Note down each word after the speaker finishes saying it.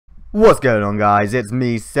What's going on, guys? It's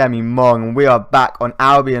me, SemiMong, and we are back on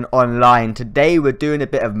Albion Online. Today we're doing a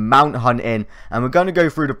bit of mount hunting, and we're going to go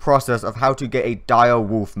through the process of how to get a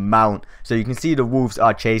direwolf mount. So you can see the wolves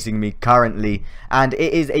are chasing me currently, and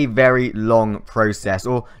it is a very long process,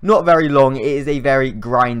 or not very long, it is a very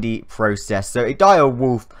grindy process. So a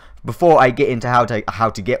direwolf, before I get into how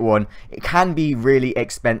to get one, it can be really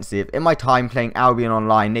expensive. In my time playing Albion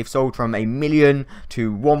Online, they've sold from $1 million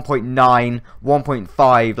to 1.9,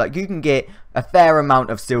 1.5. Like, you can get a fair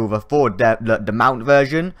amount of silver for the mount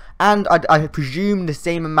version, and I presume the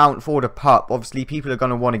same amount for the pup. Obviously, people are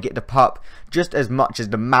going to want to get the pup just as much as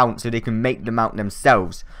the mount so they can make the mount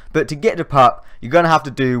themselves. But to get the pup, you're going to have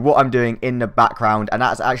to do what I'm doing in the background, and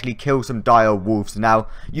that's actually kill some dire wolves. Now,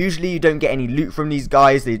 usually you don't get any loot from these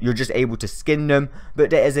guys, you're just able to skin them, but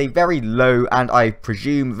there is a very low, and I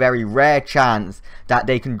presume very rare chance that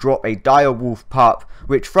they can drop a dire wolf pup,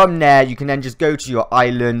 which from there you can then just go to your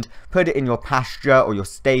island, put it in your pasture or your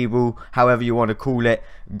stable, however you want to call it,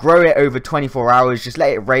 grow it over 24 hours, just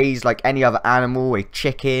let it raise like any other animal, a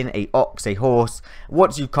chicken, a ox, a horse.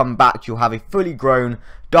 Once you come back, you'll have a fully grown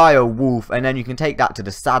dire wolf, and then you can take that to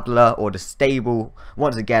the saddler or the stable.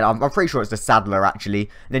 Once again, I'm pretty sure it's the saddler actually.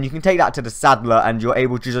 Then you can take that to the saddler and you're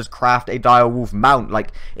able to just craft a dire wolf mount.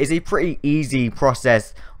 Like, it's a pretty easy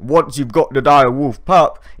process. Once you've got the dire wolf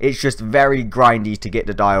pup, it's just very grindy to get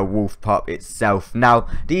the dire wolf pup itself. Now,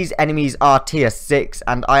 these enemies are tier 6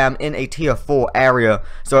 and I am in a tier 4 area,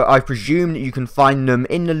 so I presume that you can find them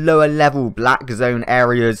in the lower level black zone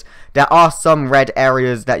areas. There are some red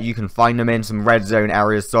areas that you can find them in, some red zone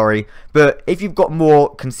areas, sorry. But if you've got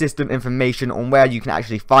more consistent information on where you can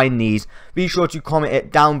actually find these, be sure to comment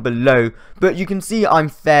it down below. But you can see I'm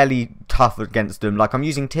fairly tough against them. Like, I'm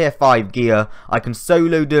using tier 5 gear, I can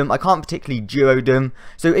solo them, I can't particularly duo them.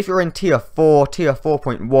 So if you're in tier 4, tier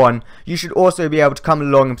 4.1, you should also be able to come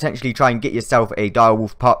along and potentially try and get yourself a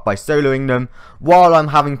direwolf pup by soloing them. While I'm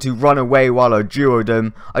having to run away while I duo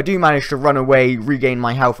them, I do manage to run away, regain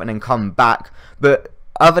my health, and then come back. But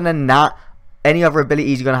other than that, any other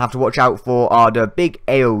abilities you're going to have to watch out for are the big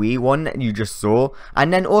AoE one that you just saw,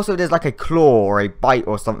 and then also there's like a claw or a bite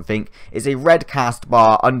or something. It's a red cast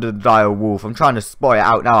bar under the direwolf. I'm trying to spot it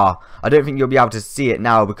out now. I don't think you'll be able to see it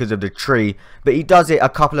now because of the tree, but he does it a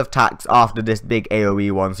couple of attacks after this big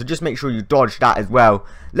AoE one, so just make sure you dodge that as well.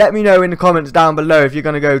 Let me know in the comments down below if you're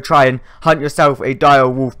going to go try and hunt yourself a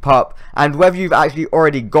direwolf pup, and whether you've actually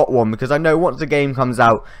already got one, because I know once the game comes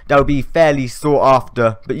out they'll be fairly sought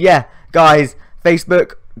after. But yeah, guys,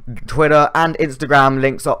 Facebook, Twitter and Instagram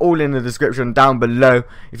links are all in the description down below.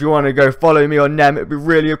 If you want to go follow me on them, it'd be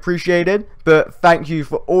really appreciated. But thank you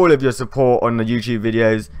for all of your support on the YouTube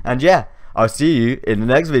videos, and yeah, I'll see you in the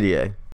next video.